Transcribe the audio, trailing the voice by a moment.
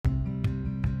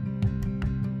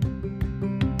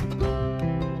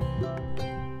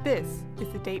This is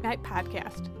the Date Night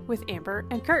Podcast with Amber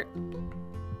and Kurt.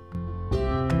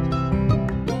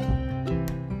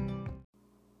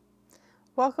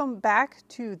 Welcome back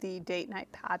to the Date Night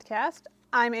Podcast.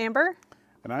 I'm Amber.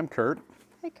 And I'm Kurt.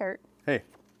 Hey, Kurt. Hey.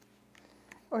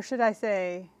 Or should I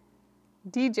say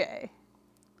DJ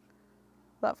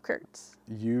Love Kurtz?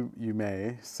 You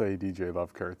may say DJ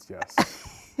Love Kurtz,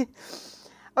 yes.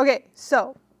 Okay,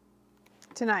 so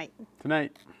tonight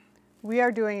we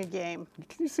are doing a game.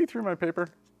 Can you see through my paper?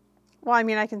 Well, I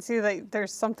mean, I can see that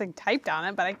there's something typed on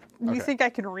it, but you think I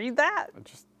can read that?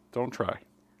 Just don't try.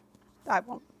 I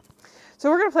won't.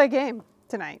 So we're going to play a game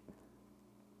tonight.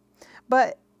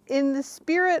 But in the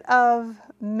spirit of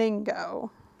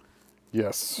MINGO.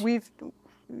 Yes.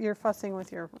 You're fussing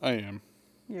with your... I am.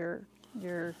 Your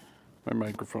my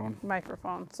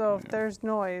microphone. So if there's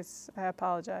noise, I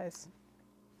apologize.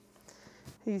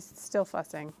 He's still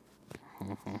fussing.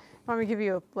 Mm-hmm. Want me to give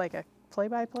you a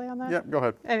play-by-play on that? Yeah, go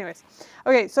ahead. Anyways.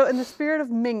 Okay, so in the spirit of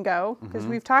MINGO, because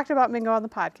we've talked about MINGO on the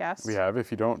podcast. We have. If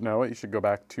you don't know it, you should go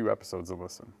back 2 episodes and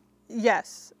listen.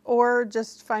 Yes, or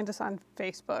just find us on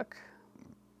Facebook.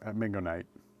 At Mingo Night.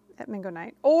 At MINGO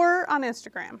Night. Or on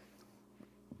Instagram.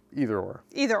 Either or.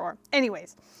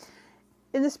 Anyways.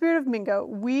 In the spirit of MINGO,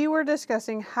 we were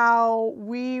discussing how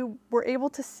we were able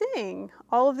to sing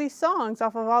all of these songs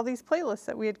off of all these playlists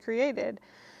that we had created.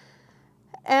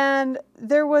 And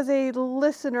there was a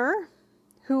listener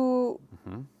who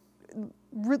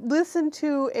listened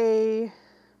to it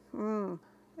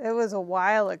was a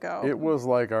while ago. It was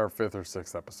like our 5th or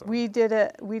 6th episode. We did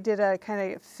a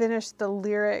kind of finish the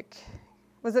lyric.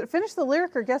 Was it finish the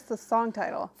lyric or guess the song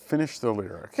title? Finish the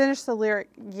lyric. Finish the lyric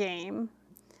game.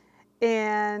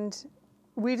 And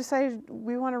we decided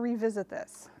we want to revisit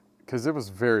this. Because it was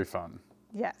very fun.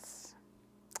 Yes.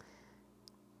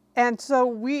 And so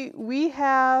we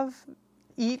have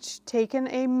each taken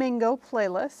a MINGO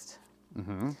playlist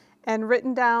and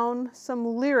written down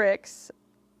some lyrics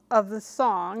of the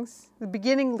songs, the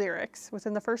beginning lyrics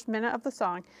within the first minute of the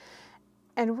song.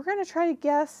 And we're going to try to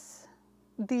guess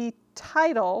the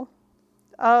title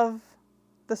of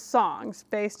the songs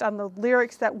based on the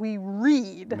lyrics that we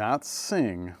read. Not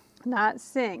sing.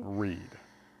 Read.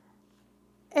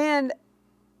 And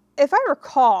if I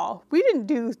recall, we didn't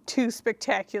do too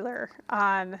spectacular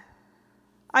on...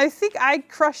 I think I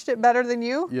crushed it better than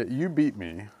you. Yeah, you beat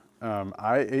me.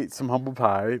 I ate some humble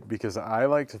pie because I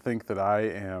like to think that I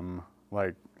am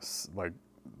like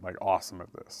awesome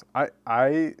at this.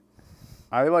 I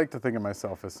like to think of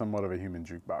myself as somewhat of a human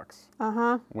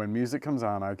jukebox. When music comes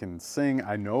on, I can sing.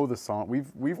 I know the song.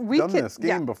 We've done this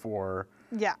game before.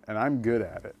 Yeah. And I'm good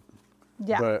at it.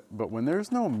 Yeah. But when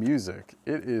there's no music,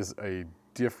 it is a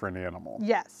different animal.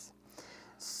 Yes.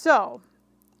 So,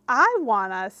 I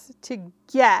want us to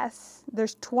guess.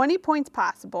 There's 20 points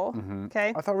possible.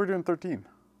 Okay. I thought we were doing 13.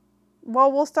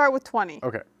 Well, we'll start with 20.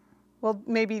 Okay. We'll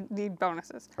maybe need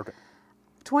bonuses. Okay.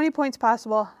 20 points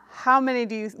possible. How many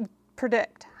do you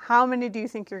predict? How many do you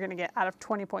think you're going to get out of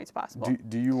 20 points possible?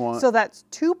 Do you want... So that's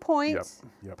 2 points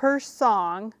Yep. per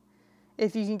song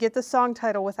if you can get the song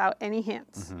title without any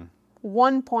hints.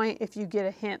 1 point if you get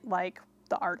a hint like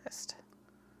the artist.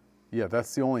 Yeah,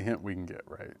 that's the only hint we can get,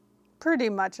 right? Pretty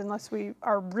much, unless we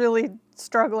are really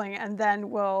struggling, and then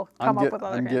we'll come up with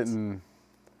other hints.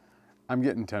 I'm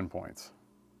getting 10 points.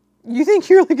 You think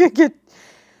you're going to get...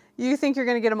 You think you're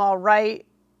going to get them all right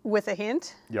with a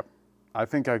hint? Yep. I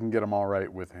think I can get them all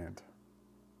right with a hint.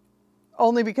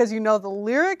 Only because you know the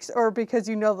lyrics or because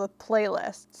you know the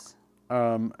playlists?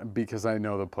 Because I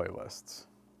know the playlists.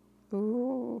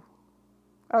 Ooh.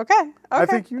 Okay. I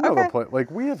think you know the play.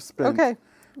 Like we have spent. Okay.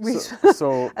 We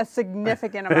so a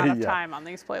significant amount of time on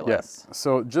these playlists. Yes.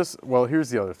 So here's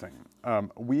the other thing.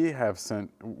 We have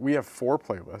 4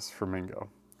 playlists for MINGO.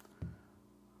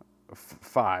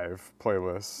 5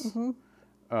 playlists.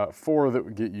 4 that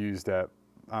would get used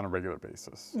on a regular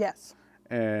basis. Yes.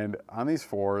 And on these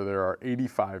 4, there are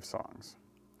 85 songs.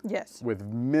 Yes. With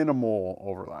minimal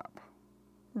overlap.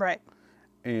 Right.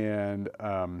 And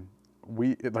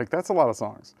that's a lot of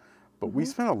songs. But we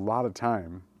spent a lot of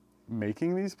time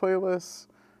making these playlists,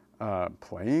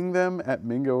 playing them at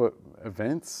MINGO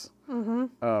events.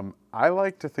 I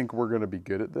like to think we're going to be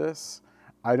good at this.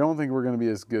 I don't think we're going to be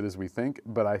as good as we think,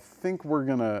 but I think we're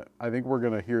going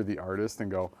to hear the artist and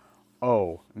go,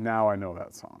 "Oh, now I know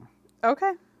that song."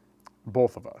 Okay.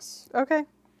 Both of us. Okay.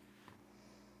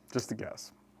 Just a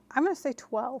guess. I'm going to say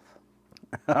 12.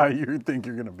 You think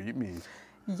you're going to beat me?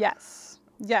 Yes.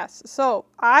 Yes. So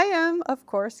I am, of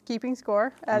course, keeping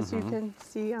score, as you can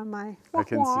see on my... I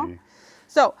can see.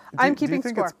 So I'm keeping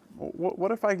score.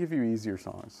 What if I give you easier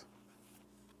songs?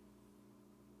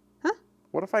 Huh?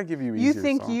 What if I give you easier You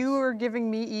think songs? you are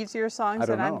giving me easier songs I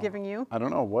don't than know. I'm giving you? I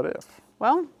don't know. What if?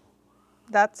 Well,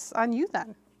 that's on you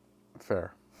then.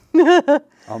 Fair.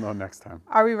 I'll know next time.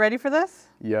 Are we ready for this?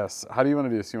 Yes. How do you want to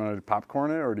do this? You want to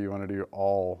popcorn it, or do you want to do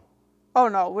all? Oh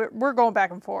no, we're going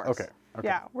back and forth. Okay.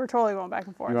 Yeah, we're totally going back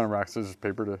and forth. You want to rock, scissors,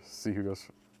 paper to see who goes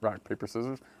rock, paper,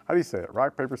 scissors? How do you say it?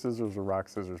 Rock, paper, scissors, or rock,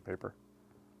 scissors, paper?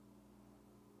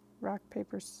 Rock,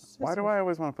 paper, scissors. Why do I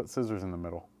always want to put scissors in the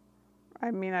middle?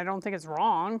 I mean, I don't think it's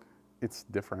wrong. It's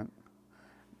different.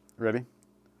 Ready?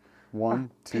 One, Rock,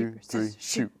 two, paper, three, scissors,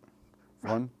 shoot.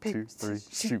 Rock, One, paper, two, three,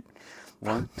 scissors, shoot.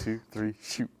 1, 2, 3,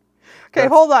 shoot. Okay,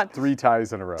 That's hold on. 3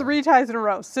 ties in a row. 3 ties in a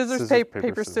row. Scissors, Scissors,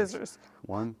 paper, scissors.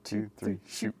 1, 2, 3,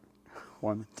 shoot.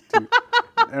 1, 2.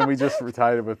 And we just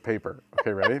tied it with paper.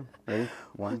 Okay, ready? Ready?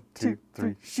 1, 2,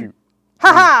 3, shoot.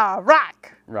 Ha ha!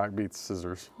 Rock. Rock beats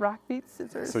scissors. Rock beats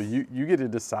scissors. So you get to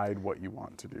decide what you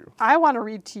want to do. I want to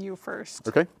read to you first.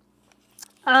 Okay?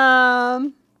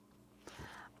 I'm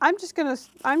just gonna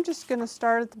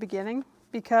start at the beginning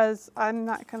because I'm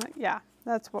not gonna. Yeah,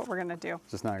 that's what we're gonna do.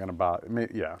 Just not gonna bother.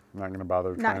 Yeah, not gonna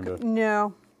bother trying to.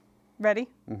 No. Ready?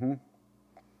 Mm-hmm.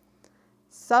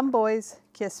 Some boys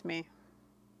kiss me.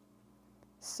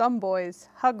 Some boys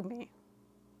hug me.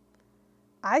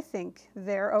 I think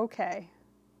they're okay.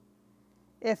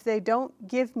 If they don't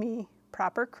give me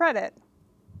proper credit,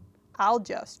 I'll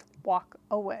just walk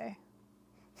away.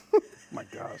 My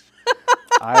gosh.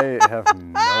 I have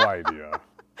no idea.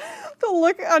 The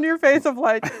look on your face of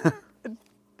like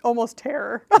almost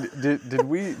terror. Did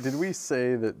we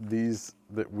say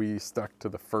that we stuck to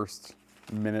the first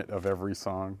minute of every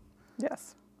song?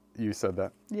 Yes. You said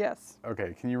that? Yes.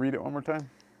 Okay, can you read it one more time?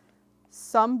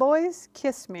 Some boys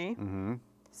kiss me. Mm-hmm.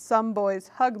 Some boys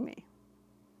hug me.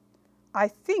 I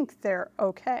think they're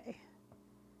okay.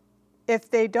 If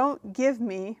they don't give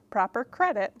me proper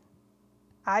credit,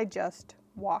 I just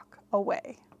walk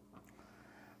away.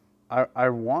 I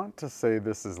want to say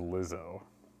this is Lizzo.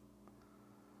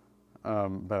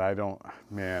 But I don't,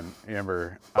 man,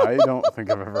 Amber, I don't think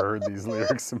I've ever heard these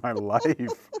lyrics in my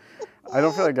life. I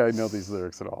don't feel like I know these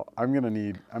lyrics at all. I'm gonna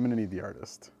need the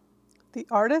artist. The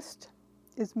artist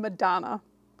is Madonna.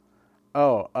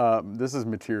 Oh, this is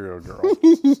Material Girl.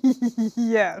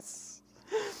 Yes.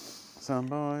 Some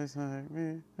boys like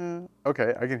me.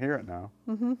 Okay, I can hear it now.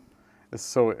 Mm-hmm. It's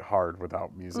so hard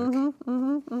without music. Mm-hmm,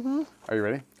 mm-hmm, mm-hmm. Are you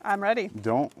ready? I'm ready.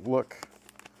 Don't look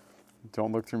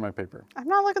through my paper. I'm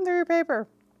not looking through your paper.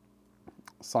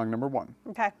 Song number 1.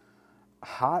 Okay.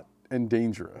 Hot and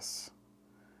dangerous.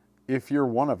 If you're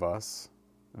one of us,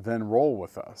 then roll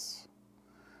with us.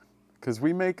 'Cause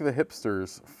we make the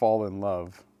hipsters fall in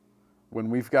love when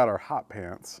we've got our hot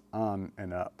pants on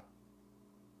and up.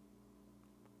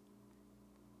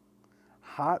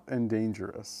 Hot and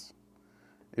dangerous.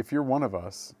 If you're one of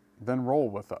us, then roll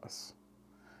with us.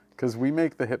 'Cause we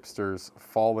make the hipsters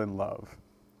fall in love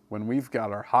when we've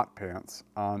got our hot pants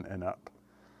on and up.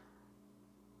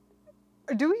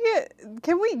 Do we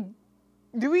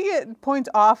get points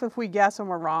off if we guess and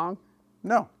we're wrong?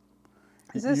 No.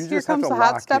 Is this You Here just have Comes to the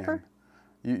Hot lock Stepper?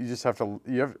 in. You just have to,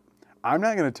 I'm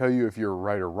not going to tell you if you're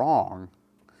right or wrong.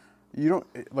 You don't,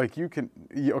 like okay,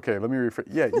 let me rephrase.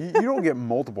 Yeah, you don't get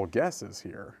multiple guesses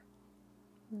here.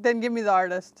 Then give me the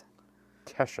artist.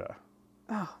 Kesha.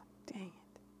 Oh, dang it.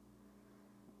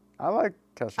 I like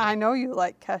Kesha. I know you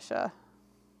like Kesha.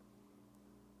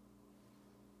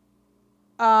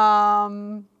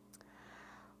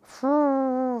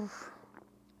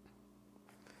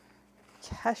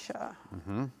 Kesha.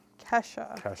 Mm-hmm.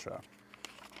 Kesha. Kesha.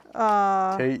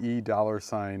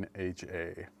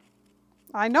 KE$HA.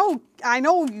 I know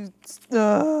you.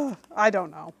 I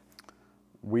don't know.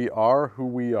 We are who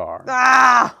we are.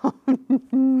 Ah,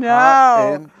 no.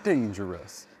 Hot and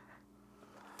dangerous.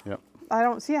 Yep. I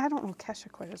don't know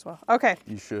Kesha quite as well. Okay,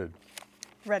 You should.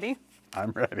 ready?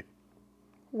 I'm ready.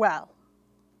 Well,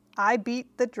 I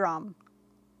beat the drum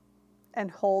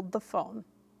and hold the phone.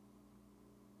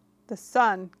 The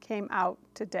sun came out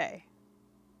today.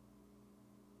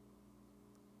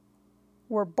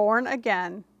 We're born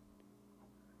again.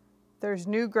 There's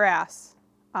new grass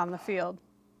on the field.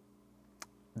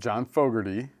 John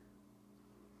Fogerty,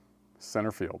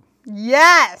 center field.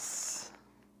 Yes.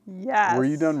 Yes. Were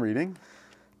you done reading?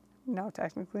 No,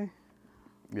 technically.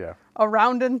 Yeah.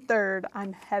 Around in third,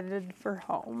 I'm headed for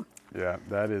home. Yeah,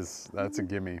 that's a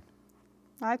gimme.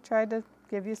 I tried to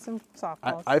give you some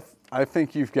softballs. I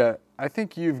think you've got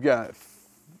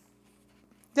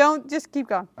Don't, just keep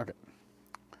going. okay.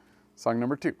 Song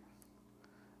number 2.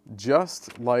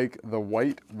 Just like the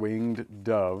white-winged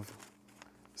dove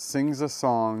sings a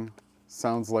song,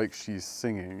 sounds like she's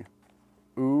singing.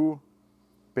 Ooh,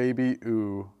 baby,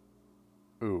 ooh,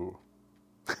 ooh.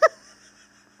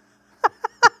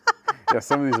 Yeah,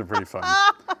 some of these are pretty fun.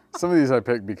 Some of these I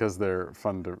picked because they're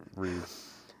fun to read.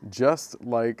 Just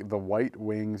like the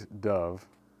white-winged dove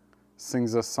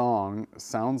sings a song,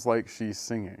 sounds like she's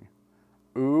singing.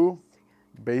 Ooh,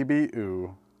 baby,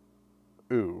 ooh,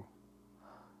 ooh.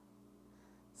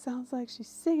 Sounds like she's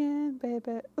singing,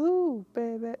 baby, ooh,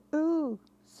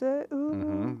 say ooh.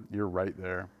 Mm-hmm. You're right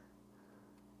there.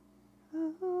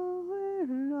 Sings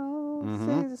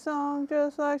a song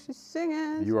just like she's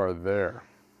singing. You are there.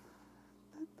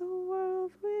 Let the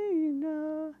world we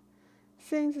know.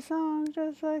 Sings a song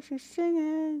just like she's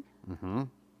singing. Mm-hmm.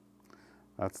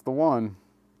 That's the one.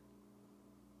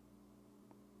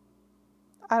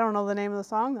 I don't know the name of the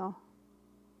song though.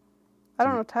 I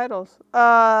don't know titles.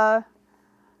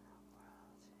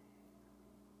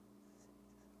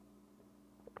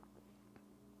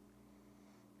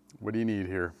 What do you need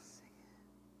here?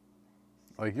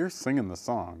 Like, you're singing the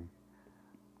song.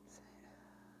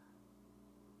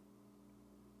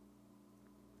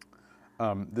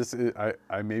 This is,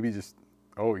 I maybe just,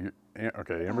 oh,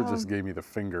 okay, Amber just gave me the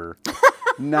finger.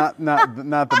 not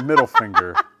the middle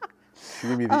finger. She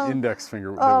gave me the index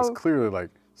finger that was clearly like,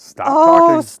 stop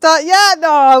talking. Oh, stop. Yeah,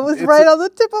 no, it was right on the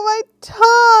tip of my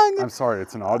tongue. I'm sorry,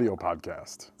 it's an audio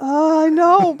podcast. I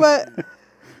know, but...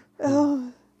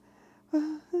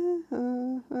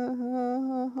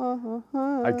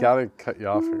 I gotta cut you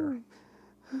off here.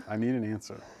 I need an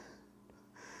answer.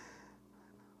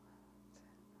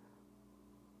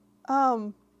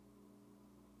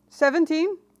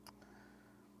 17?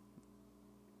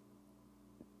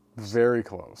 Very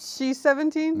close. She's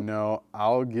 17? No,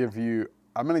 I'm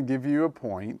gonna give you a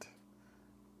point.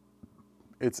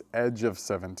 It's edge of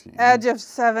 17. Edge of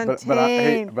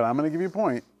 17. But I'm gonna give you a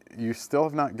point. You still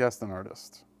have not guessed an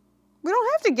artist. We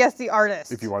don't have to guess the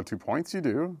artist. If you want 2 points, you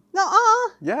do. Nuh-uh.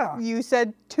 Yeah. You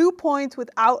said 2 points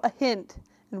without a hint,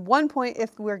 and 1 point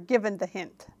if we're given the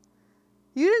hint.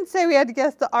 You didn't say we had to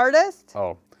guess the artist.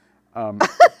 Oh.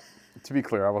 To be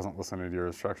clear, I wasn't listening to your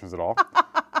instructions at all.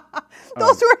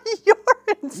 Those were your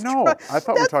instructions. No, I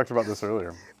thought we talked about this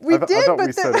earlier. We did, I thought but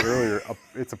we said earlier,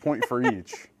 it's a point for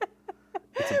each.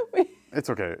 It's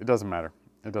okay. It doesn't matter.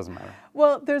 It doesn't matter.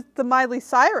 Well, there's the Miley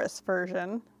Cyrus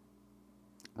version.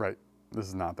 Right. This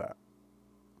is not that.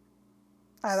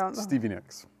 I don't know. Stevie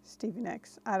Nicks. Stevie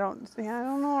Nicks. I don't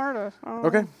know artist.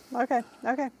 Okay. Okay.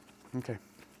 Okay.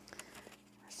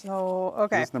 So,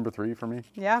 okay. Is this number 3 for me?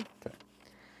 Yeah. Okay.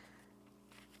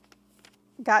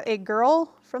 Got a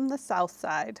girl from the south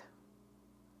side.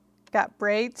 Got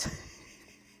braids.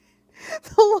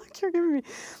 The look you're giving me.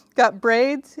 Got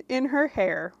braids in her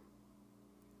hair.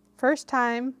 First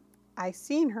time I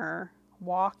seen her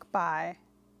walk by.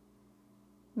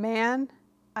 Man,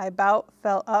 I about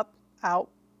fell up out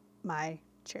my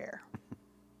chair.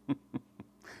 I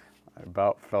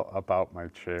about fell up out my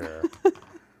chair.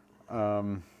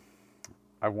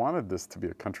 I wanted this to be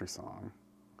a country song.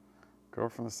 Girl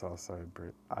from the south side.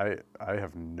 I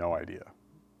have no idea.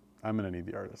 I'm going to need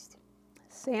the artist.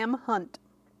 Sam Hunt.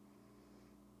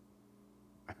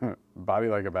 Body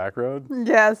Like a Back Road?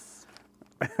 Yes.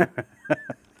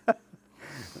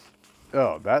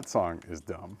 Oh, that song is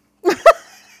dumb.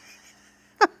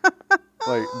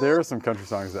 Like, there are some country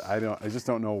songs that I just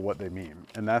don't know what they mean.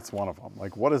 And that's one of them.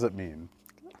 Like, what does it mean?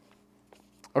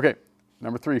 Okay,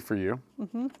 number 3 for you.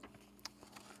 Mm-hmm.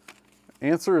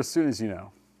 Answer as soon as you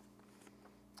know.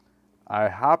 I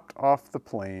hopped off the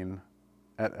plane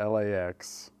at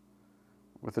LAX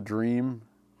with a dream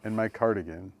in my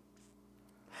cardigan.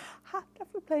 Hopped off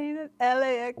the plane at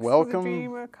LAX. Welcome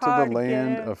to the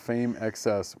land of fame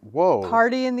excess. Whoa.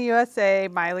 Party in the USA,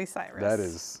 Miley Cyrus. That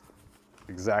is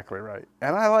exactly right.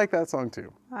 And I like that song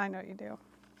too. I know you do.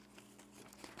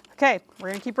 Okay, we're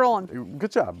going to keep rolling.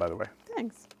 Good job, by the way.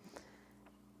 Thanks.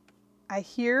 I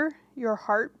hear your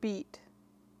heart beat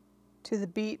to the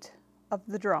beat of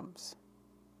the drums.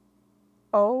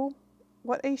 Oh,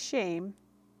 what a shame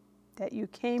that you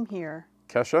came here.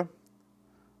 Kesha.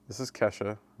 This is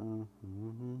Kesha.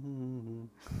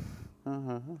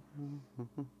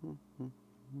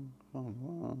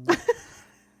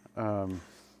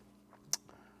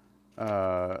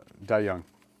 Die Young.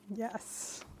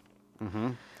 Yes.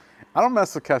 Mm-hmm. I don't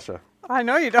mess with Kesha. I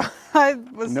know you don't.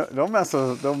 No, don't mess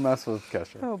with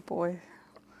Kesha. Oh boy.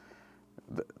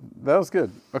 That was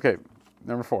good. Okay,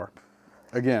 number 4.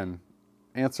 Again,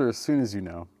 answer as soon as you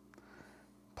know.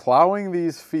 Plowing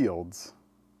these fields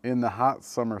in the hot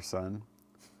summer sun.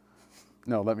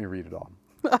 No, let me read it all.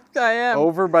 I am.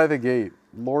 Over by the gate,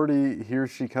 Lordy, here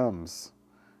she comes,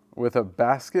 with a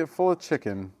basket full of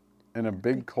chicken and a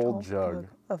big cold jug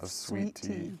of sweet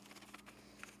tea.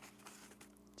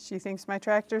 She thinks my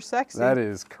tractor's sexy. That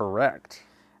is correct.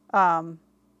 By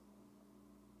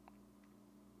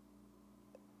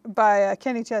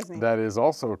Kenny Chesney. That is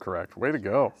also correct. Way to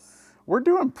go. We're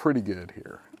doing pretty good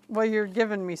here. Well, you're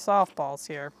giving me softballs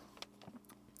here.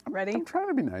 Ready? I'm trying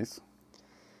to be nice.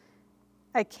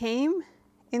 I came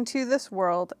into this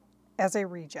world as a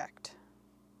reject.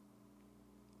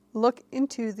 Look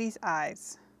into these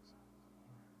eyes.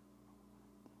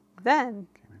 Then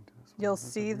you'll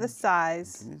see the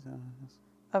size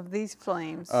of these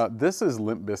flames. This is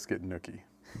Limp Bizkit Nookie.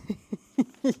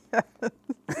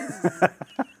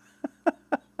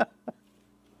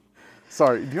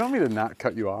 Sorry, do you want me to not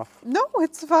cut you off? No,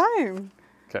 it's fine.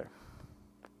 Okay.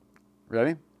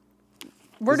 Ready?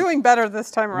 We're doing better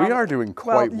this time around. We are doing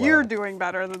quite well. You're doing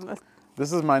better than this.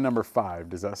 This is my number 5.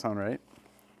 Does that sound right?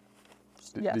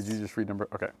 Yes. Did you just read number?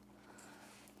 Okay.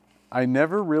 I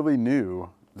never really knew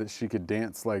that she could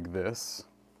dance like this.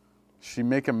 She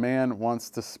make a man wants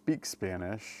to speak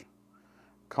Spanish.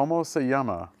 Como se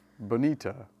llama?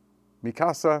 Bonita. Mi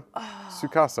casa, su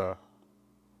casa.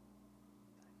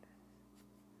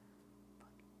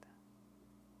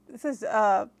 This is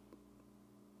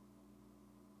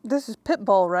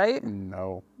Pitbull, right?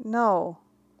 No. No.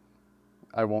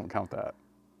 I won't count that.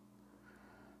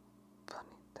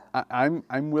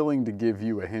 I'm willing to give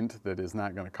you a hint that is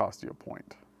not going to cost you a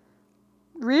point.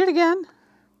 Read it again.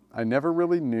 I never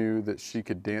really knew that she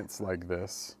could dance like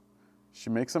this. She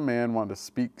makes a man want to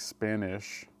speak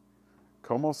Spanish.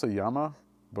 Como se llama?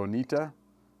 Bonita.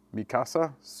 Mi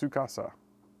casa, su casa.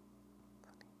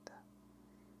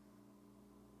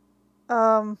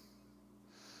 I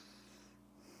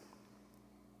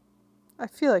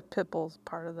feel like Pitbull's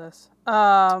part of this.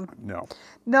 No.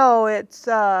 No, it's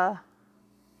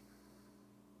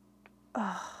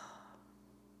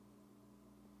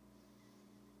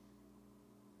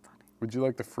Would you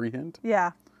like the free hint?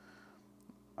 yeah.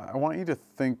 I want you to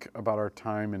think about our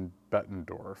time in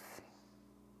Bettendorf.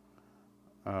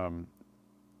 And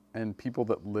people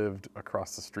that lived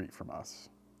across the street from us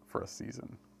for a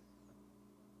season.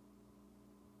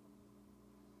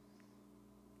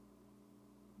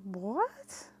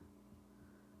 What?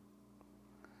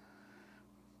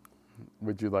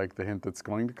 Would you like the hint that's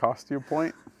going to cost you a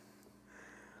point?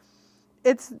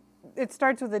 It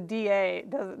starts with a D-A,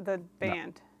 the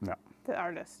band. No. The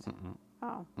artist. Mm-mm.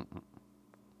 Oh. Mm-mm.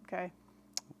 Okay.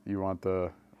 You want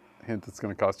the hint that's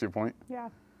going to cost you a point? Yeah.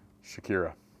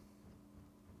 Shakira.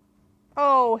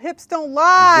 Oh, Hips Don't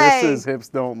Lie. This is Hips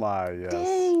Don't Lie, yes.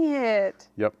 Dang it.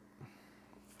 Yep.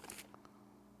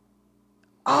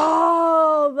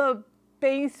 Oh, the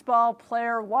baseball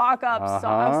player walk-up song.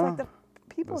 I was like, the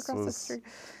people This across the was street.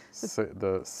 This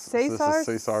is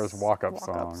Cesar's walk-up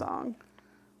song.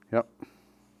 Yep.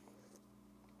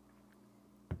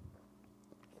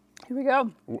 Here we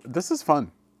go. This is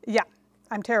fun. Yeah,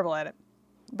 I'm terrible at it.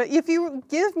 But if you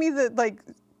give me the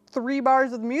 3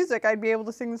 bars of music, I'd be able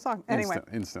to sing the song. Anyway.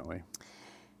 Instantly.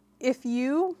 If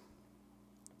you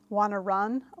want to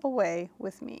run away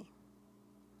with me,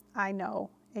 I know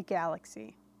a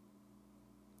galaxy.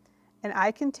 And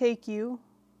I can take you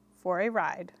for a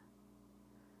ride.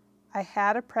 I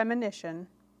had a premonition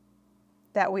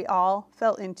that we all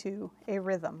fell into a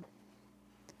rhythm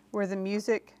where the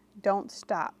music don't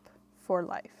stop for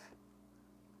life.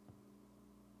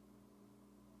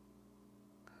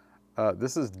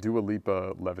 This is Dua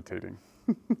Lipa levitating.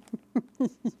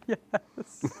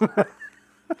 Yes.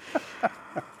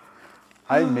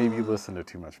 I maybe listen to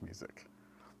too much music.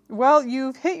 Well,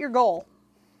 you've hit your goal.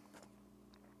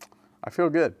 I feel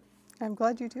good. I'm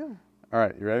glad you do. All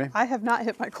right, you ready? I have not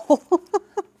hit my goal.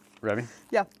 Ready?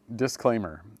 Yeah.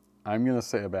 Disclaimer. I'm going to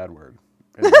say a bad word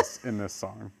in this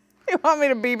song. You want me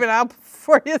to beep it out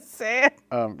before you say it?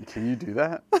 Can you do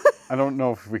that? I don't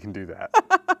know if we can do that.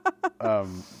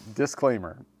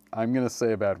 Disclaimer. I'm going to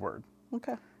say a bad word.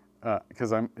 Okay.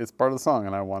 Because it's part of the song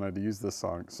and I wanted to use this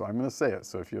song. So I'm going to say it.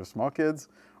 So if you have small kids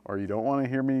or you don't want to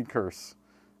hear me curse,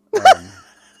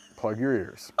 plug your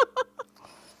ears.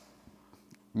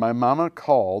 My mama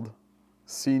called,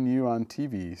 seen you on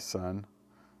TV, son.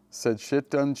 Said shit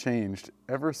done changed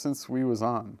ever since we was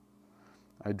on.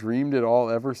 I dreamed it all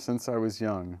ever since I was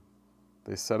young.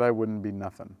 They said I wouldn't be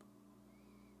nothing.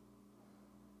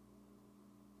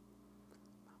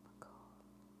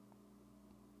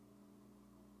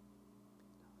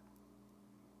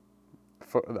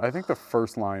 I think the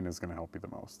first line is going to help you the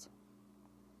most.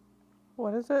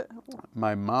 What is it?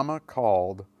 My mama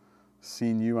called,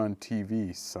 seen you on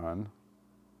TV, son.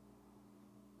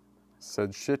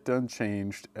 Said shit done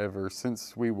changed ever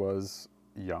since we was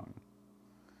young.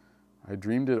 I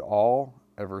dreamed it all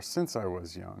ever since I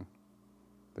was young.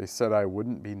 They said I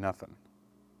wouldn't be nothing.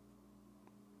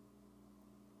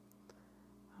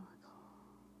 Oh my God.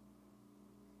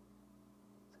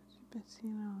 You've been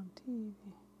seeing it on TV.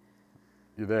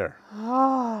 You there?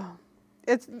 Oh,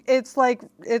 it's like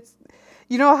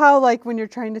you know how like when you're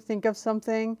trying to think of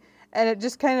something and it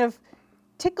just kind of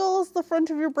tickles the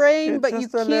front of your brain, It's but you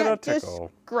just a little can't just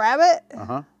tickle. grab it.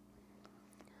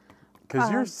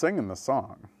 Because you're singing the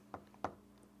song.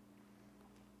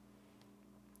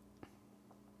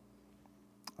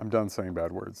 I'm done saying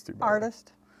bad words too.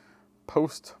 Artist.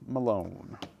 Post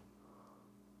Malone.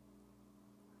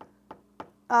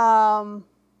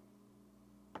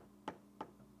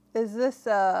 Is this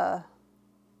You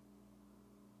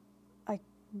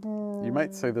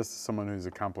might say this is someone who's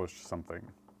accomplished something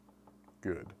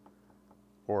good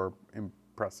or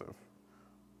impressive.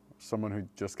 Someone who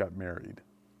just got married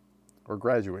or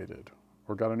graduated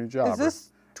or got a new job. Is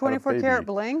this 24 karat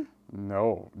bling?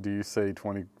 No. Do you say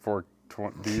 24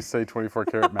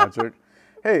 karat magic?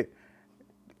 Hey,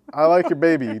 I like your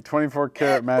baby. 24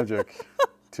 karat magic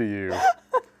to you.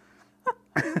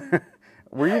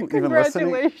 Were you even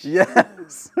listening?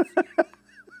 Yes.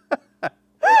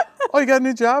 Oh, you got a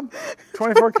new job?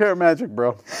 24 karat magic,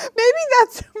 bro.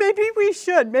 Maybe we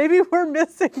should. Maybe we're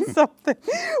missing something.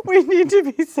 We need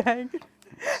to be saying,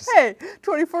 hey,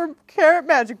 24 karat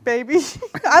magic, baby.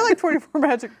 I like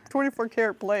 24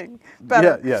 karat bling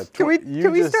better. Yeah. Can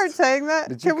we start saying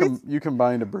that? You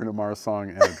combined a Bruno Mars song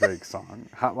and a Drake song.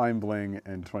 Hotline Bling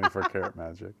and 24 karat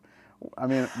magic. I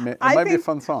mean, it might be a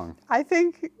fun song. I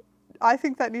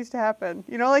think that needs to happen.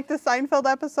 You know, like the Seinfeld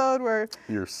episode where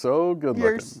you're so good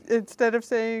looking. Instead of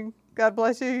saying God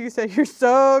bless you, you say you're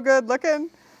so good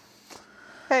looking.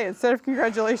 Hey, instead of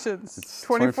congratulations, it's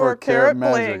 24 karat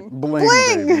bling.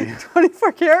 Bling, baby.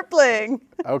 24 karat bling.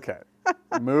 Okay,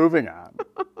 moving on.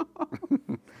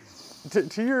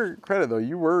 To your credit, though,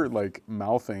 you were like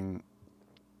mouthing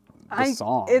the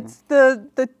song. It's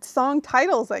the song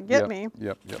titles that get me.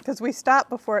 Yep. Because we stop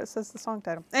before it says the song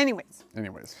title. Anyways.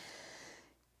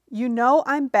 You know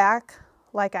I'm back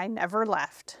like I never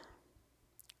left.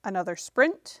 Another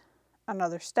sprint,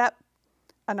 another step,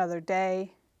 another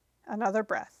day, another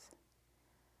breath.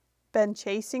 Been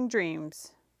chasing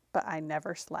dreams, but I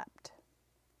never slept.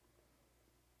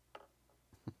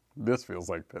 This feels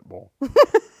like Pitbull.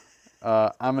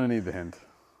 I'm going to need the hint.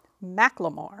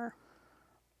 Macklemore.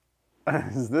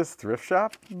 Is this Thrift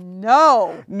Shop?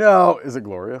 No. No. Is it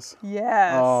Glorious?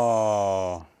 Yes.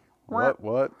 Oh. What?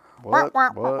 Oh,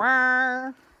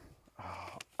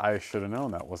 I should have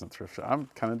known that wasn't Thrift Shop. I'm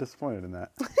kind of disappointed in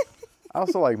that. I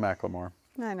also like Macklemore.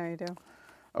 I know you do.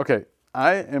 Okay.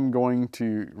 I am going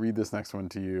to read this next one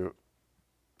to you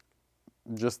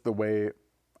just the way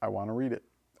I want to read it.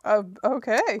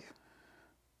 Okay.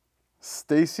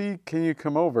 Stacy, can you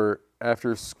come over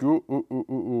after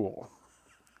school?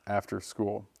 After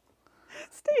school.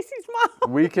 Stacy's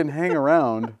mom. We can hang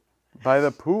around by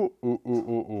the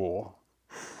pool.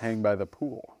 Hang by the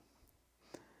pool.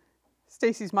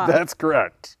 Stacy's mom. That's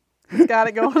correct. He's got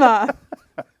it going on.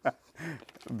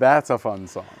 That's a fun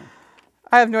song.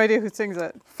 I have no idea who sings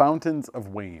it. Fountains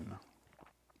of Wayne.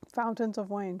 Fountains of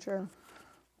Wayne, sure.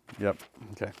 Yep.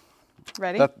 Okay.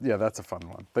 Ready? That's a fun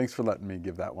one. Thanks for letting me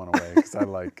give that one away because I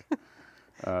like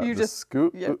you just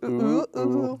scoot. Yeah,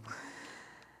 ooh.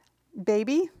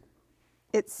 Baby,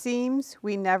 it seems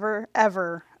we never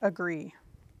ever agree.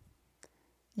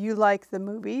 You like the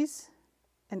movies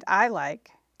and I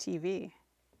like TV.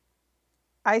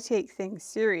 I take things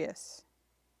serious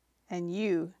and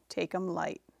you take 'em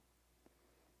light.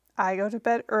 I go to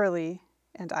bed early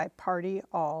and I party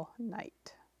all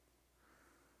night.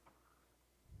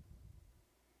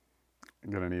 I'm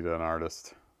going to need an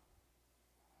artist.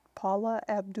 Paula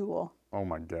Abdul. Oh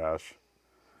my gosh.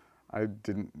 I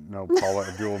didn't know Paula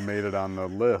Abdul made it on the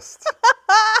list.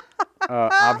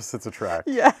 Opposites attract.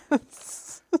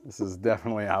 Yes. This is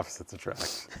definitely opposites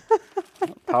attract.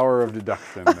 Power of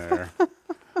deduction there.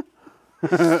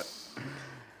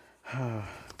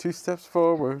 2 steps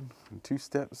forward and 2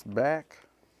 steps back.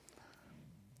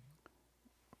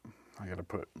 I got to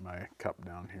put my cup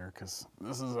down here because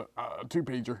this is a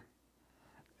 2-pager.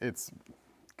 It's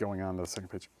going on to the second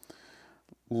page.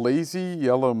 Lazy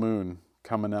yellow moon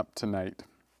coming up tonight,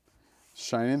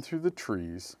 shining through the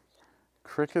trees.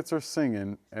 Crickets are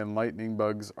singing and lightning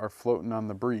bugs are floating on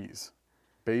the breeze.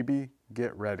 Baby,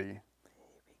 get ready.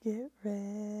 Baby, get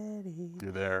ready.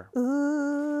 You're there.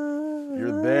 Ooh,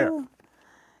 You're there.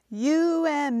 You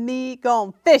and me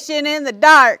going fishing in the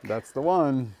dark. That's the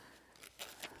one.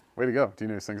 Way to go. Do you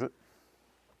know who sings it?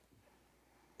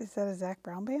 Is that a Zac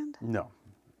Brown band? No.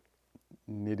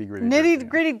 Nitty Gritty. Nitty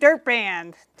Gritty Dirt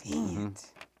Band. Dang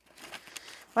it.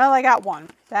 Well, I got one.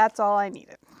 That's all I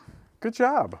needed. Good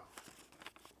job.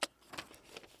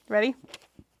 Ready?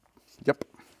 Yep.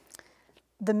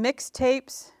 The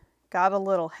mixtapes got a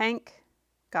little Hank,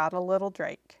 got a little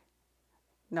Drake.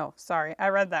 No, sorry, I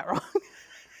read that wrong.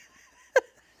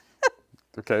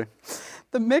 Okay.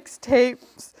 The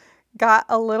mixtapes got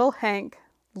a little Hank,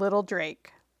 little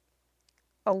Drake.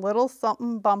 A little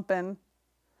something bumpin',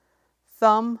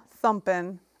 thumb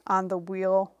thumpin' on the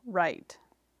wheel right.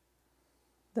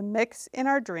 The mix in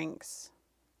our drinks,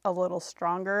 a little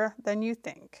stronger than you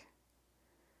think.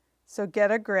 So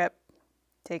get a grip,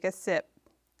 take a sip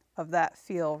of that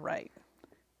feel right.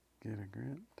 Get a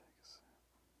grip, take a sip.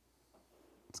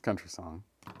 It's a country song.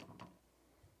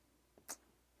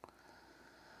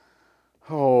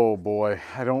 Oh boy,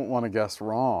 I don't want to guess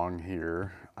wrong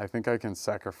here. I think I can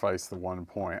sacrifice the 1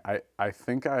 point. I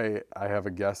think I have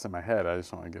a guess in my head. I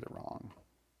just don't want to get it wrong.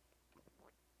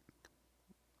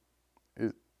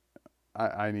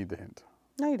 I need the hint.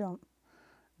 No, you don't.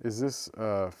 Is this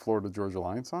a Florida Georgia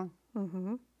Line song?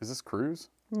 Mm-hmm. Is this Cruise?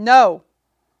 No.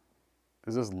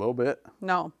 Is this Lil Bit?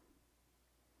 No.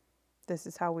 This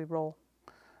is how we roll.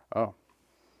 Oh.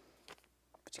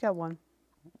 But you got one.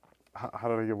 How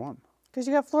did I get one? Because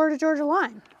you got Florida Georgia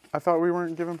Line. I thought we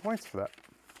weren't giving points for that.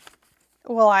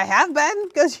 Well, I have been,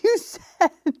 because you said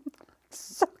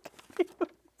so confused.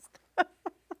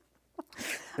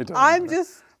 It doesn't I'm matter.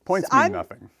 just... Points mean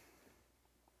nothing.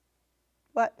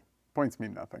 What? Points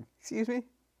mean nothing. Excuse me?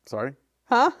 Sorry?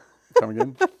 Huh? Come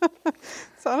again?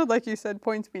 Sounded like you said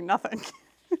points mean nothing.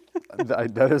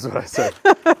 That is what I said.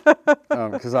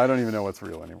 Because I don't even know what's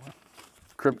real anymore.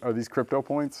 Are these crypto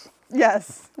points?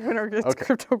 Yes. Winner gets Okay.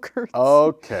 cryptocurrency.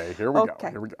 Okay, here we go.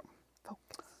 Okay. Here we go.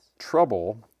 Focus.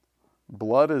 Trouble,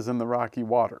 blood is in the rocky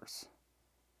waters.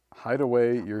 Hide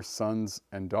away your sons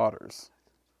and daughters.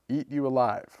 Eat you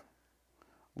alive.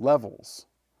 Levels,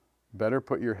 better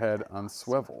put your head on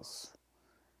swivels.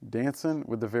 Dancing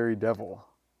with the very devil.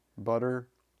 Butter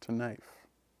to knife.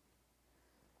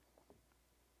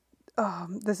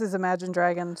 This is Imagine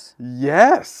Dragons.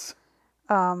 Yes.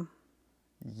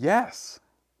 Yes.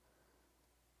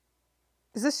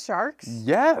 Is this Sharks?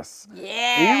 Yes.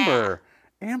 Yeah.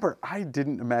 Amber, I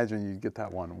didn't imagine you'd get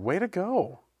that one. Way to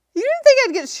go. You didn't think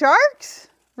I'd get Sharks?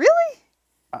 Really?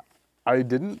 I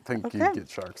didn't think Okay. you'd get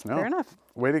Sharks. No. Fair enough.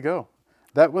 Way to go.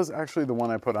 That was actually the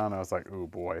one I put on. I was like, oh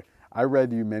boy. I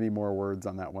read you many more words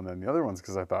on that one than the other ones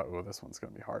because I thought, oh, this one's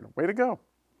going to be hard. Way to go.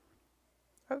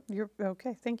 Oh, you're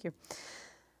okay. Thank you.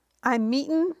 I'm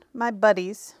meeting my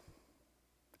buddies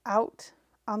out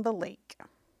on the lake.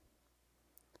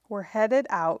 We're headed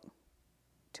out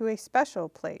to a special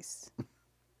place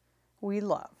we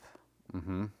love.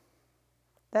 Mm-hmm.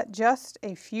 That just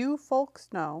a few folks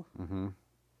know. Mm-hmm.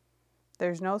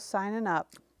 There's no signing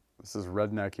up. This is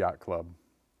Redneck Yacht Club.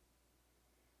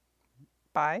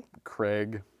 By?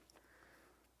 Craig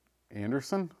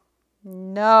Anderson?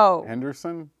 No.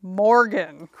 Henderson?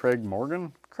 Morgan. Craig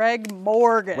Morgan? Craig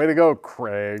Morgan. Way to go,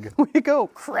 Craig. Way to go,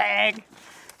 Craig.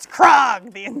 It's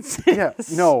Krog, the Insidious.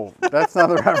 Yeah, no, that's not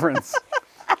the reference.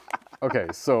 Okay,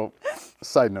 so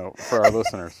side note for our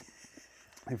listeners.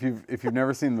 If you've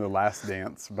never seen The Last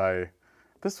Dance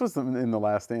this was in The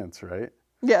Last Dance, right?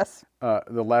 Yes.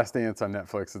 The Last Dance on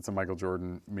Netflix. It's a Michael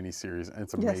Jordan miniseries, and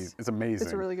it's amazing. Yes. It's amazing.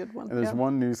 It's a really good one. And there's yeah.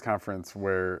 one news conference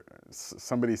where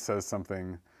somebody says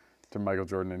something to Michael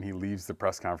Jordan, and he leaves the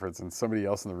press conference, and somebody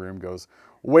else in the room goes,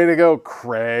 "Way to go,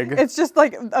 Craig!" It's just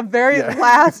like a very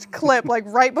last clip, like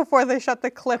right before they shut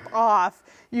the clip off.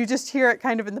 You just hear it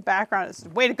kind of in the background. It's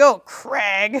 "Way to go,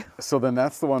 Craig!" So then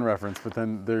that's the one reference. But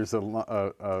then there's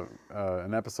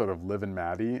an episode of Liv and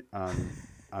Maddie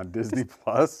on Disney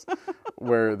Plus,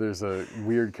 where there's a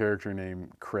weird character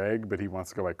named Craig, but he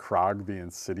wants to go by Krog the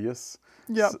Insidious.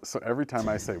 Yep. So every time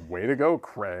I say, "Way to go,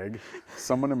 Craig,"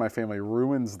 someone in my family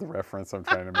ruins the reference I'm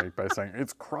trying to make by saying,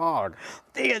 "It's Krog."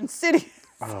 The Insidious.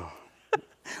 Oh,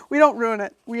 We don't ruin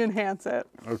it. We enhance it.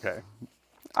 okay.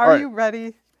 Are you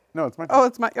ready? No, it's my Oh, turn.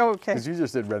 it's my. Oh, okay. Because you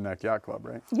just did Redneck Yacht Club,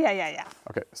 right? Yeah.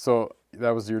 Okay, so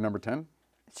that was your number 10?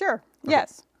 Sure.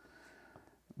 Yes.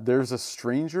 There's a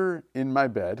stranger in my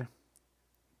bed.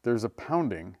 There's a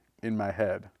pounding in my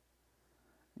head.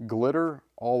 Glitter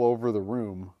all over the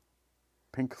room.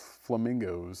 Pink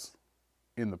flamingos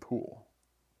in the pool.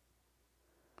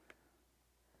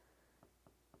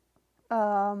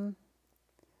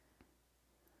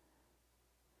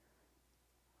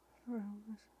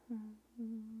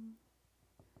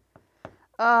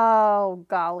 Oh,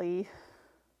 golly.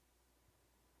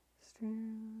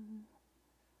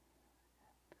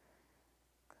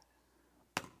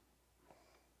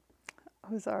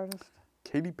 Who's the artist?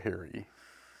 Katy Perry.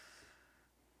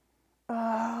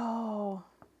 Oh,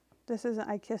 this isn't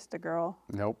I Kissed a Girl.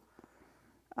 Nope.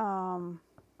 That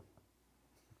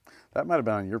might have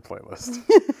been on your playlist.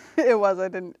 It was. I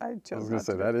chose I was going not to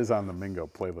say, to. that is on the Mingo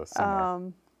playlist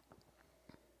somewhere.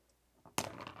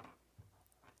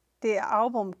 The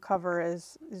album cover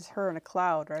is her in a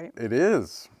cloud, right? It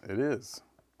is. It is.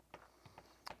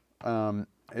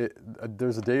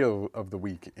 There's a day of the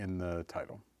week in the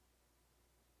title.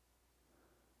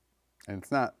 And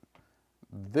it's not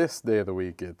this day of the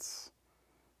week, it's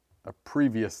a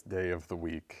previous day of the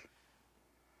week.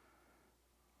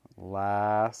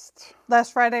 Last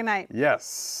Friday night.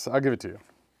 Yes, I'll give it to you.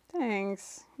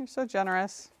 Thanks. You're so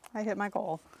generous. I hit my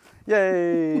goal.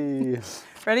 Yay!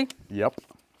 Ready? Yep.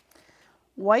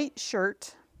 White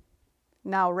shirt,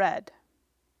 now red.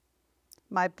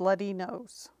 My bloody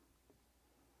nose.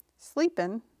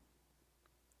 Sleepin',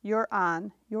 you're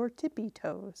on your tippy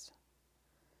toes.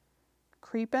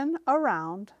 Creepin'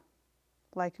 around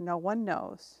like no one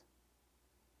knows.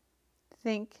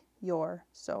 Think you're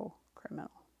so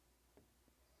criminal.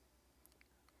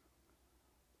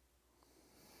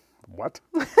 What?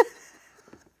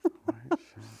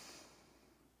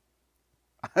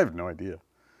 I have no idea.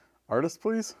 Artist,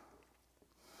 please?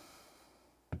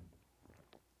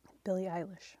 Billie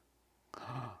Eilish.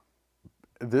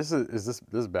 This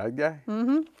Bad Guy?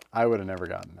 Mm-hmm. I would have never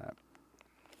gotten that.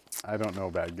 I don't know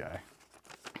Bad Guy.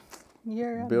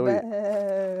 You're Billie- a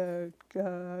bad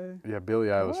guy. Yeah, Billie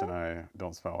Eilish and I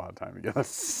don't spend a lot of time together.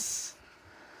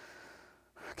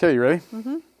 Okay, you ready?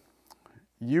 Mm-hmm.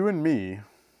 You and me,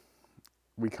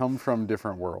 we come from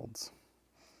different worlds.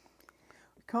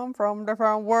 Come from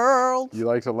different worlds. You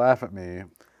like to laugh at me.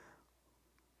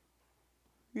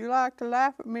 You like to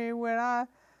laugh at me when I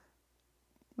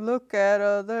look at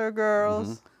other girls.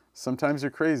 Mm-hmm. Sometimes you're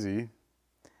crazy.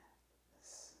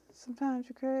 Sometimes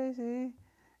you're crazy.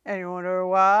 And you wonder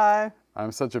why.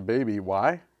 I'm such a baby.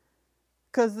 Why?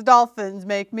 'Cause the dolphins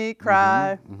make me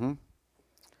cry. Mm-hmm.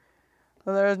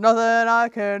 There's nothing I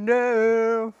can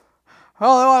do.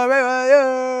 Only want to be with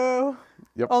you.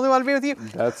 Yep. Only want to be with you.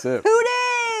 That's it.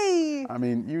 Hootie! I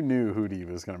mean, you knew Hootie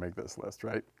was going to make this list,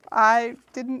 right? I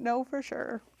didn't know for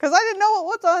sure. Because I didn't know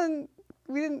what's on.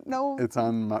 We didn't know. It's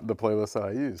on the playlist that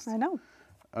I used. I know.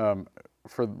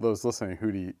 For those listening,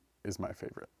 Hootie is my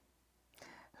favorite.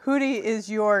 Hootie is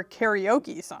your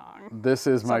karaoke song. This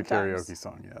is my Sometimes. karaoke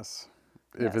song, yes.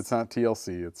 Yes. If it's not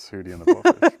TLC, it's Hootie and the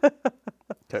Blowfish.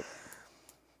 Okay.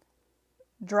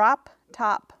 Drop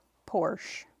top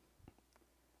Porsche.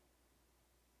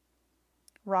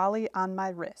 Raleigh on my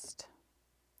wrist.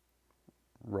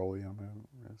 Rolly on my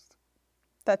wrist.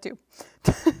 That too.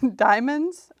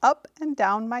 Diamonds up and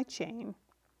down my chain.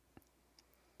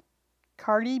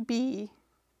 Cardi B,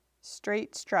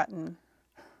 straight struttin'.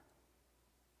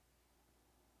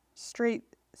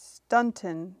 Straight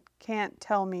stuntin', can't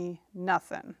tell me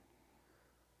nothing.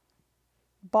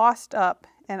 Bossed up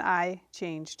and I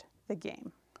changed the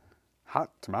game.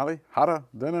 Hot tamale, hotter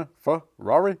than a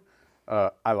Ferrari.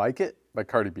 I Like It by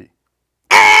Cardi B.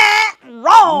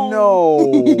 Wrong! No.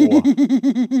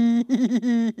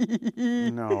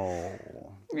 No.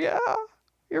 Yeah,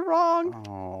 you're wrong.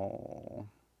 Oh.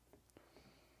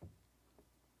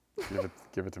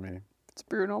 Give it to me. It's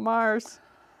Bruno Mars.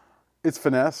 It's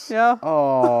Finesse? Yeah.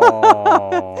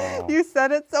 Oh. You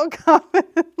said it so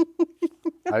confidently.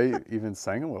 I even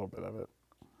sang a little bit of it.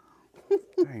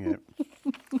 Dang it.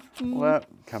 Well, that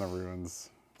kind of ruins.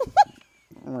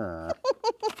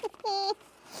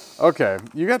 Okay,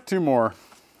 you got two more.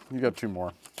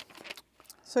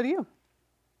 So do you.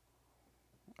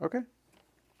 Okay,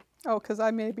 Oh, because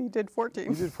I maybe did you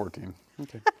 14. did 14.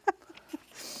 Okay.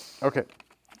 Okay.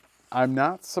 I'm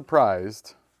not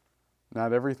surprised.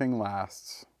 Not everything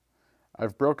lasts.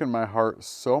 I've broken my heart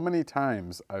so many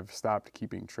times I've stopped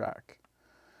keeping track.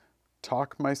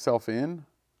 Talk myself in,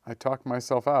 I talk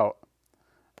myself out.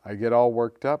 I get all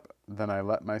worked up, then I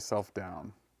let myself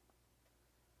down.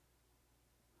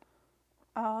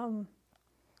 Mm-hmm.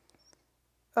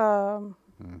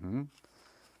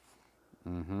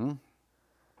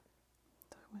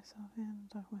 Talk myself in,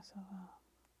 talk myself out.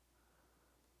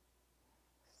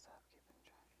 Stop keeping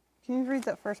track. Can you read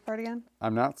that first part again?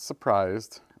 I'm not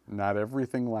surprised. Not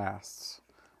everything lasts.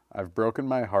 I've broken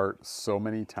my heart so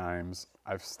many times,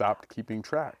 I've stopped keeping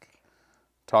track.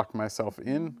 Talk myself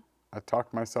in, I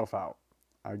talk myself out.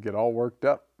 I get all worked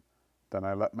up, then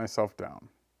I let myself down.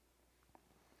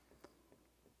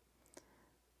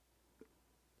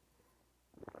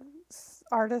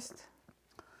 Artist.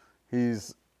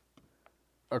 He's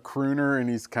a crooner and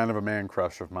he's kind of a man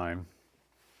crush of mine.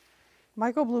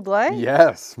 Michael Bublé?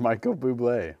 Yes, Michael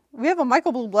Bublé. We have a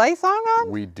Michael Bublé song on?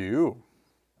 We do.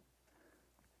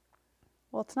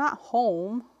 Well, it's not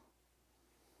Home.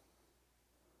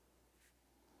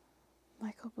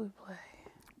 Michael Bublé.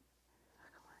 I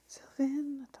got myself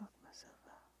in, I talk myself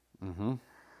out. Mm-hmm.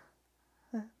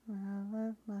 I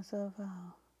let myself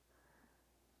out.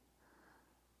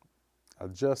 I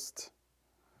just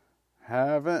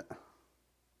haven't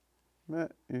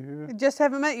met you. I just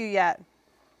haven't met you yet.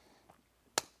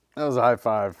 That was a high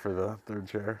five for the third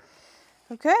chair.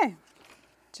 Okay.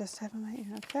 Just haven't met you.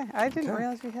 Okay. I didn't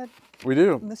realize we had We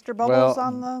do. Mr. Bubbles Well,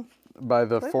 on the by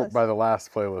the playlist. by the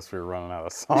last playlist, we were running out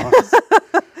of songs.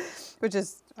 which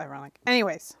is ironic.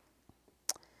 Anyways.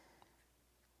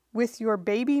 With your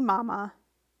baby mama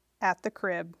at the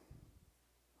crib,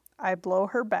 I blow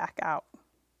her back out.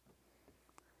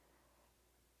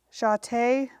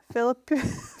 Chate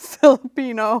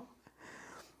Filipino,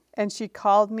 and she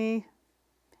called me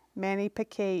Manny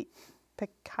Pacquiao.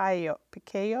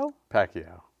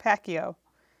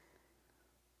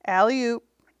 Alley-oop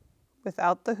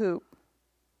without the hoop.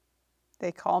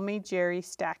 They call me Jerry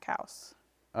Stackhouse.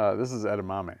 This is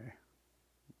edamame.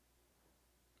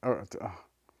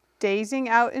 Dazing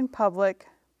out in public,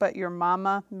 but your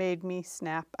mama made me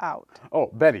snap out. Oh,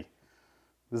 Betty.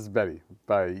 This is Betty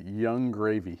by Young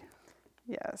Gravy.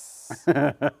 Yes.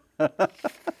 I'm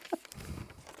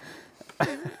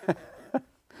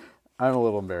a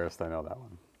little embarrassed I know that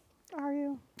one. Are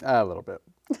you? A little bit.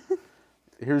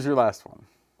 Here's your last one.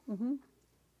 Mm-hmm.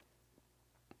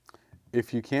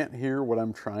 If you can't hear what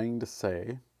I'm trying to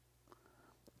say,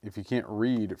 if you can't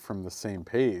read from the same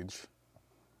page,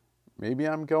 maybe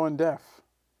I'm going deaf.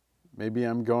 Maybe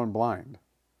I'm going blind.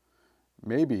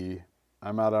 Maybe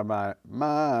I'm out of my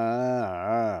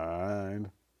mind.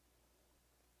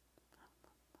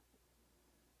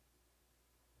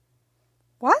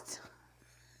 What?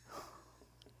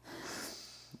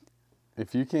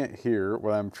 If you can't hear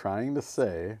what I'm trying to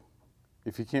say,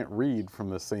 if you can't read from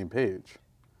the same page,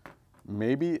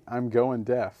 maybe I'm going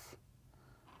deaf.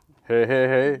 Hey, hey,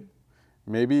 hey.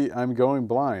 Maybe I'm going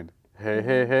blind. Hey,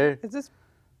 hey, hey. Is this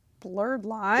Blurred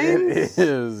Lines? It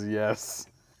is, yes.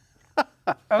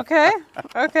 Okay.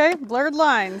 Okay. Blurred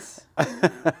Lines.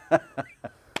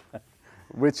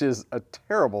 Which is a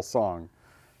terrible song.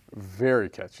 Very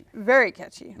catchy. Very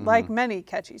catchy. Like many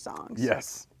catchy songs.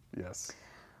 Yes, yes.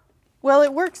 Well,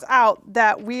 it works out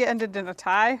that we ended in a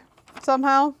tie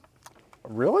somehow.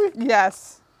 Really?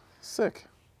 Yes. Sick.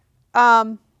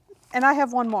 And I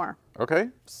have one more. Okay.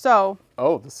 So,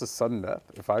 Oh, this is sudden death.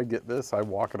 If I get this, I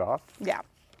walk it off. yeah.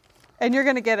 And you're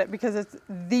going to get it because it's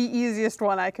the easiest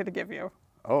one I could give you.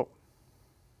 Oh,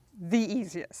 The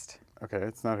easiest. okay.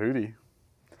 It's not Hootie.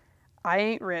 I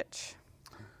ain't rich.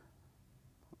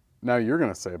 Now you're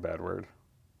going to say a bad word.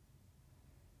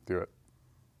 Do it.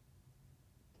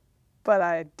 But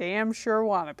I damn sure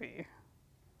want to be.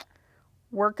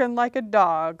 Working like a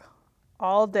dog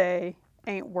all day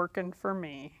ain't working for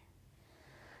me.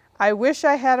 I wish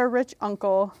I had a rich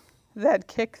uncle that'd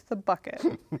kick the bucket.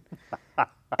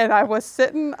 And I was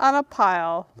sitting on a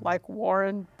pile like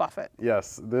Warren Buffett.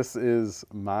 Yes, this is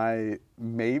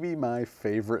maybe my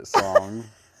favorite song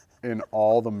in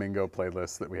all the Mingo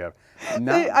playlists that we have.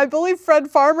 I believe Fred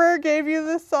Farmer gave you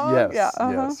this song. Yes, Yeah,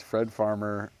 yes, Fred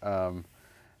Farmer.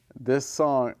 This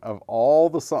song, of all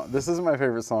the songs, this isn't my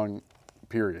favorite song,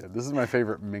 period. This is my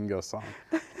favorite Mingo song.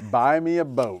 Buy Me a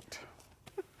Boat.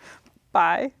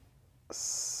 Bye.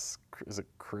 Is it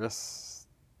Chris?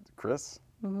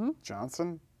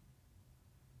 Johnson?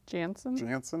 Jansen?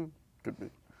 Jansen? Could be.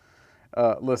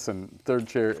 Listen, third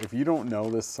chair, if you don't know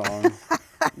this song,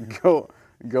 go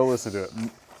listen to it.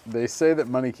 They say that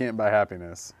money can't buy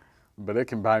happiness, but it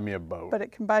can buy me a boat. But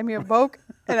it can buy me a boat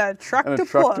and a truck and to a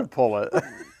truck pull. to pull it.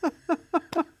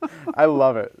 I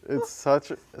love it. It's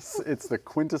the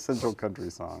quintessential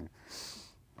country song.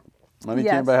 Money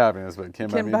can't buy happiness, but it can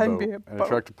buy me a boat. And a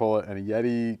truck to pull it, and a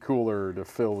Yeti cooler to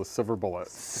fill with silver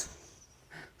bullets.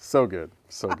 So good.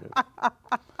 So good.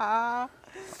 All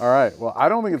right. Well, I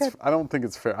don't think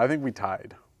it's fair. I think we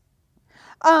tied.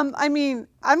 I mean,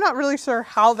 I'm not really sure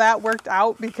how that worked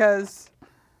out because,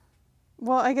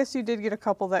 well, I guess you did get a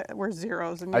couple that were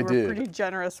zeros, and you were pretty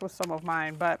generous with some of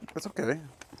mine, but That's okay.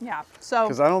 yeah. So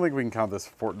Because I don't think we can count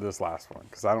this last one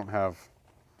because I don't have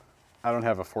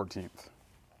a 14th.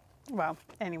 well,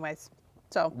 anyways,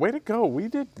 so Way to go. We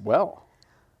did well.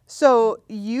 so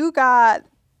you got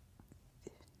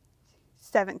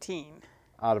 17.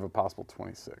 Out of a possible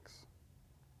 26.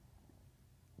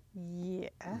 Yeah.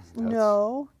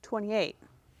 No, 28.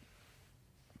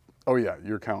 Oh, yeah.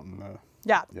 You're counting the...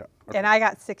 Yeah. Yeah. Okay. And I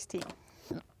got 16.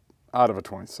 Out of a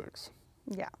 26.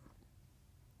 Yeah.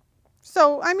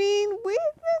 So, I mean,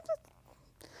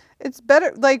 it's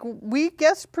better. Like, we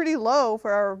guessed pretty low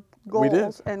for our We did.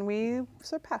 goals, and we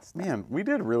surpassed them. Man, we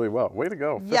did really well. Way to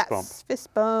go. Fist Yes, bump.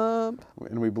 fist bump.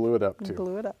 And we blew it up, too.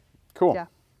 Blew it up. Cool. Yeah.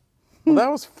 Well,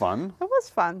 that was fun. That was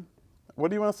fun. What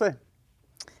do you want to say?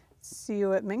 See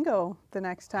you at Mingo the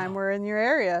next time we're in your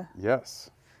area. Yes.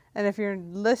 And if you're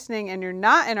listening and you're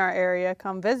not in our area,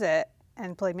 come visit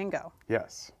and play Mingo.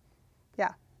 Yes.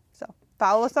 Yeah. So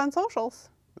follow us on socials.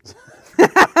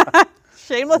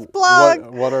 Shameless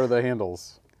plug. What are the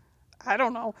handles? I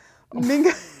don't know.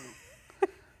 Mingo.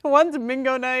 One's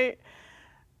Mingo Night.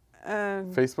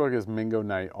 Facebook is Mingo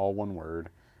Night, all one word.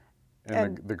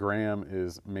 And the gram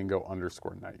is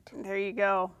Mingo_night. There you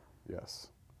go. Yes.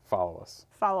 Follow us.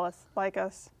 Follow us. Like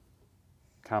us.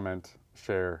 Comment.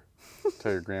 Share.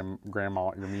 Tell your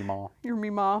grandma, your meemaw. Your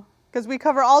meemaw. Because we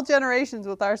cover all generations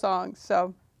with our songs.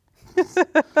 So.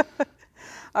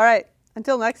 All right.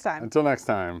 Until next time. Until next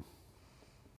time.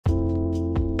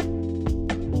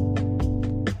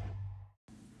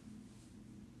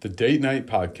 The Date Night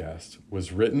Podcast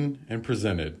was written and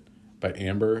presented by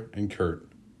Amber and Kurt.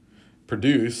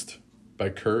 Produced by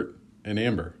Kurt and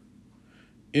Amber.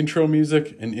 Intro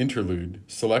music and interlude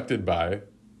selected by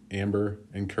Amber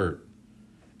and Kurt.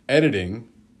 Editing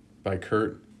by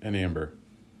Kurt and Amber.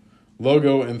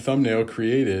 Logo and thumbnail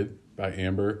created by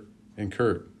Amber and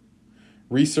Kurt.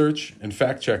 Research and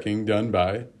fact-checking done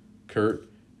by Kurt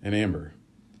and Amber.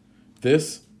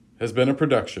 This has been a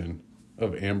production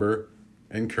of Amber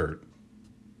and Kurt.